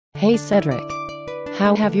Hey Cedric.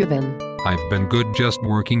 How have you been? I've been good, just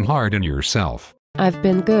working hard, and yourself? I've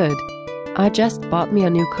been good. I just bought me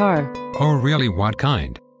a new car. Oh really, what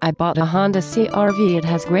kind? I bought a Honda CR-V. It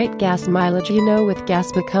has great gas mileage, with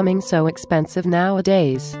gas becoming so expensive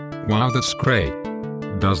nowadays. Wow, that's great.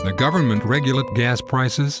 Does the government regulate gas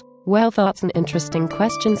prices? Well, that's an interesting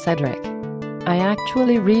question, Cedric. I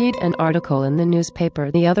actually read an article in the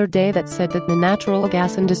newspaper the other day that said that the natural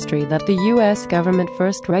gas industry, that the US government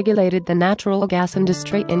first regulated the natural gas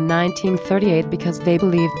industry in 1938 because they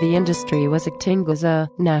believed the industry was acting as a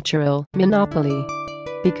natural monopoly.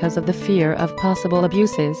 Because of the fear of possible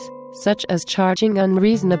abuses, such as charging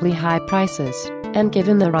unreasonably high prices, and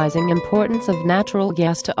given the rising importance of natural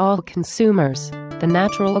gas to all consumers, the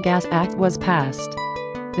Natural Gas Act was passed.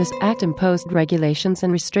 This act imposed regulations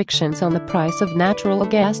and restrictions on the price of natural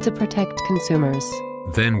gas to protect consumers.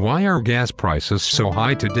 Then why are gas prices so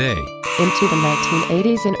high today? Into the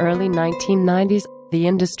 1980s and early 1990s, the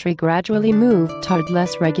industry gradually moved toward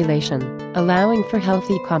less regulation, allowing for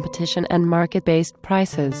healthy competition and market-based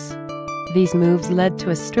prices. These moves led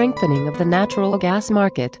to a strengthening of the natural gas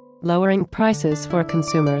market, lowering prices for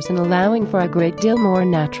consumers and allowing for a great deal more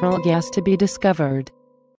natural gas to be discovered.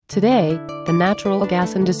 Today, the natural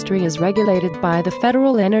gas industry is regulated by the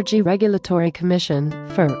Federal Energy Regulatory Commission,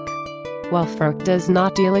 FERC. While FERC does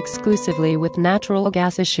not deal exclusively with natural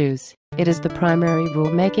gas issues, it is the primary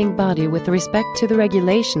rulemaking body with respect to the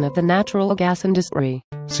regulation of the natural gas industry.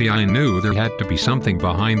 See, I knew there had to be something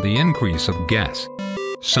behind the increase of gas.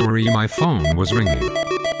 Sorry, my phone was ringing.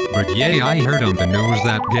 But yay, I heard on the news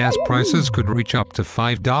that gas prices could reach up to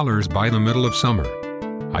 $5 by the middle of summer.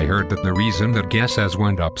 I heard that the reason that gas has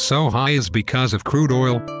went up so high is because of crude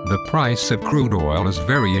oil. The price of crude oil is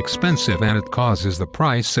very expensive and it causes the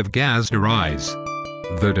price of gas to rise.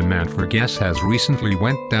 The demand for gas has recently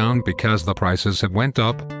went down because the prices have went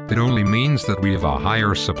up. It only means that we have a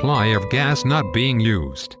higher supply of gas not being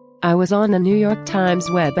used. I was on the New York Times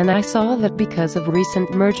web and I saw that because of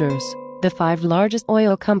recent mergers, the 5 largest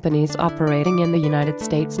oil companies operating in the United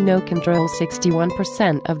States now control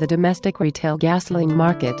 61% of the domestic retail gasoline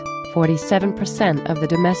market, 47% of the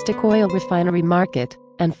domestic oil refinery market,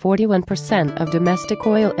 and 41% of domestic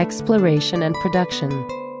oil exploration and production.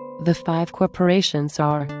 The 5 corporations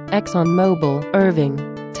are ExxonMobil, Irving,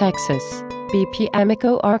 Texas; BP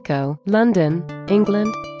Amoco Arco, London,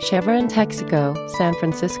 England; Chevron Texaco, San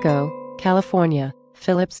Francisco, California;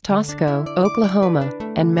 Phillips Tosco, Oklahoma;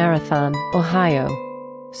 and Marathon, Ohio.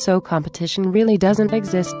 So competition really doesn't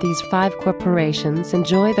exist. These 5 corporations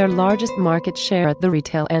enjoy their largest market share at the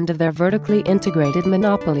retail end of their vertically integrated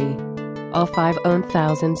monopoly. All 5 own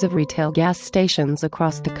thousands of retail gas stations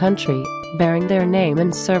across the country, bearing their name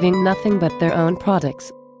and serving nothing but their own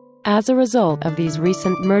products. As a result of these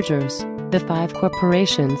recent mergers, the 5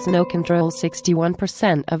 corporations now control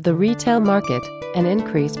 61% of the retail market, an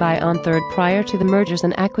increase by 1/3 prior to the mergers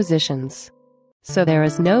and acquisitions. So there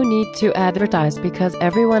is no need to advertise because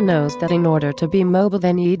everyone knows that in order to be mobile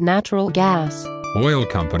they need natural gas. Oil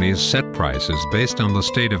companies set prices based on the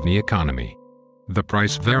state of the economy. The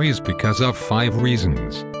price varies because of 5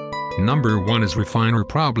 reasons. Number 1 is refiner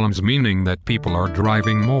problems, meaning that people are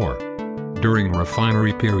driving more during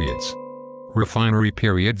refinery periods. Refinery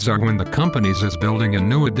periods are when the company is building a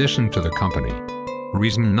new addition to the company.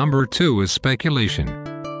 Reason number 2 is speculation.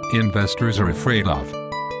 Investors are afraid of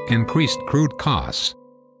increased crude costs.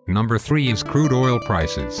 Number 3 is crude oil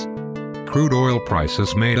prices. Crude oil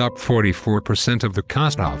prices made up 44% of the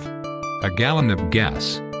cost of a gallon of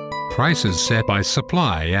gas. Prices set by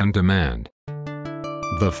supply and demand.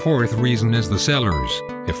 The 4th reason is the sellers.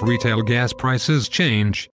 If retail gas prices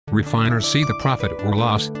change, refiners see the profit or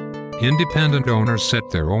loss. Independent owners set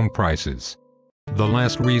their own prices. The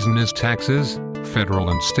last reason is taxes. Federal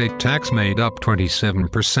and state tax made up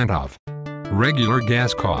 27% of regular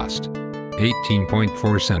gas cost,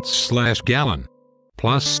 18.4 cents/gallon,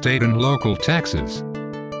 plus state and local taxes.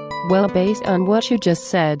 Well, based on what you just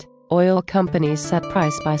said, oil companies set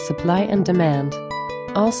price by supply and demand.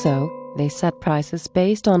 Also, they set prices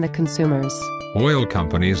based on the consumers. Oil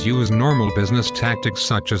companies use normal business tactics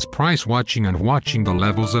such as price watching and watching the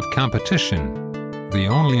levels of competition. The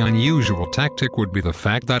only unusual tactic would be the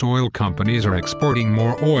fact that oil companies are exporting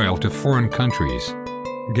more oil to foreign countries.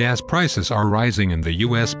 Gas prices are rising in the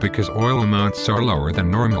US because oil amounts are lower than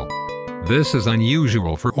normal. This is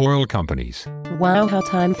unusual for oil companies. Wow, how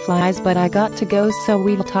time flies, but I got to go, so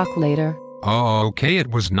we'll talk later. Oh, okay, it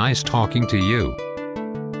was nice talking to you.